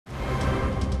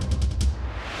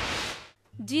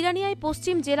জিরানিয়ায়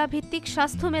পশ্চিম জেলা ভিত্তিক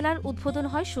স্বাস্থ্য মেলার উদ্বোধন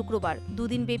হয় শুক্রবার।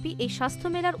 দুদিনব্যাপী এই স্বাস্থ্য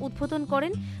মেলার উদ্বোধন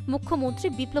করেন মুখ্যমন্ত্রী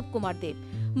বিপ্লব কুমার দেব।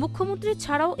 মুখ্যমন্ত্রী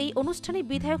ছাড়াও এই অনুষ্ঠানে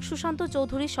বিধায়ক সুশান্ত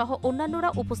চৌধুরী সহ অন্যান্যরা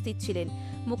উপস্থিত ছিলেন।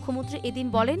 মুখ্যমন্ত্রী এদিন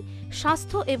বলেন,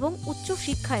 স্বাস্থ্য এবং উচ্চ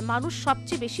শিক্ষায় মানুষ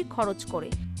সবচেয়ে বেশি খরচ করে,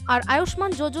 আর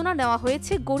আয়ুষ্মান যোজনা নেওয়া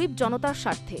হয়েছে গরিব জনতার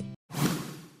স্বার্থে।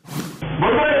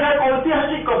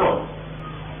 ঐতিহাসিক কদম।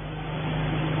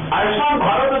 আয়ুষ্মান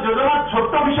ভারত যোজনা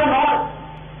ছোট্ট বিষয় নয়,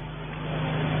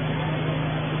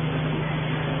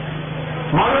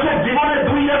 মানুষের জীবনে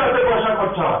দুই জায়গাতে পয়সা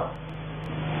খরচ হয়,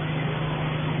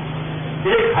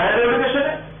 এক হায়ার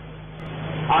এডুকেশনে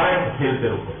আর এক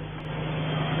হেলথের উপর।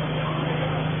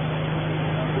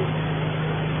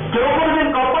 কেউ কোনদিন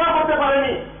কল্পনা করতে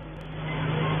পারেনি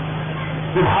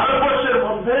যে ভারতবর্ষের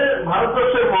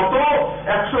মতো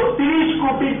 130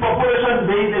 কোটি পপুলেশন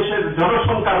যেই দেশের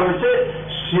জনসংখ্যা রয়েছে,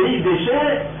 সেই দেশে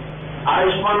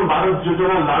আয়ুষ্মান ভারত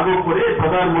যোজনা লাগু করে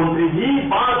প্রধানমন্ত্রীজি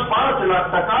 5 লাখ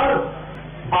টাকার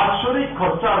বাৎসরিক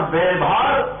খরচার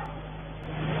ব্যয়ভার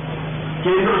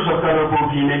কেন্দ্র সরকারের উপর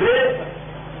উঠিয়ে নেবে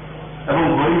এবং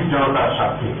গরিব জনতার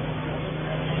স্বার্থে।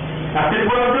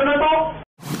 ত্রিপুরার জন্য তো।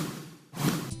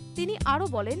 তিনি আরও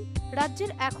বলেন,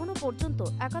 রাজ্যের এখনো পর্যন্ত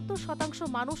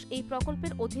 71% মানুষ এই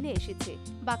প্রকল্পের অধীনে এসেছে।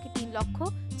 বাকি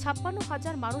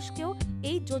 3,56,000 মানুষকেও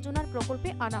এই যোজনার প্রকল্পে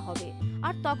আনা হবে।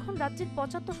 আর তখন রাজ্যের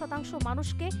 75%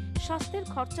 মানুষকে স্বাস্থ্যের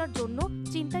খরচার জন্য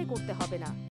চিন্তাই করতে হবে না।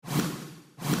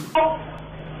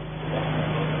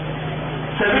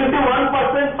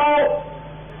 71% তো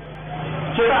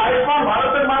সেটা আয়ুষ্মান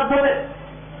ভারতের মাধ্যমে,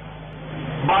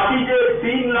 বাকি যে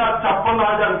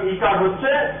 3,56,000 ই কার্ড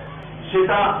হচ্ছে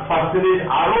সেটা পার্সেন্টেজ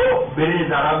আরো বেড়ে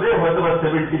দাঁড়াবে, হয়তো বা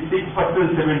 76%,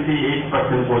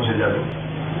 78% পৌঁছে যাবে।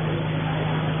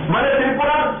 মানে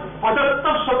ত্রিপুরার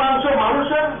 75%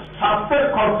 মানুষের স্বাস্থ্যের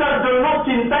খরচার জন্য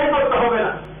চিন্তাই করতে হবে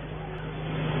না,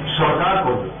 সরকার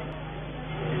করবে।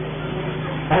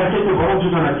 এর থেকে বড়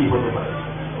যোজনা কি হতে পারে?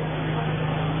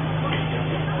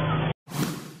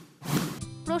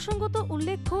 প্রসঙ্গত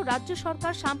উল্লেখ্য, রাজ্য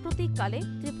সরকার সাম্প্রতিককালে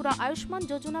ত্রিপুরা আয়ুষ্মান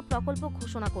যোজনা প্রকল্প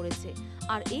ঘোষণা করেছে।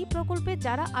 আর এই প্রকল্পে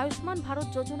যারা আয়ুষ্মান ভারত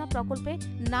যোজনা প্রকল্পে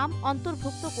নাম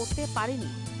অন্তর্ভুক্ত করতে পারেনি,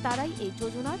 তারাই এই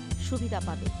যোজনার সুবিধা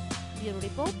পাবে। Bureau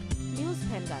report, news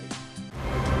vanguard.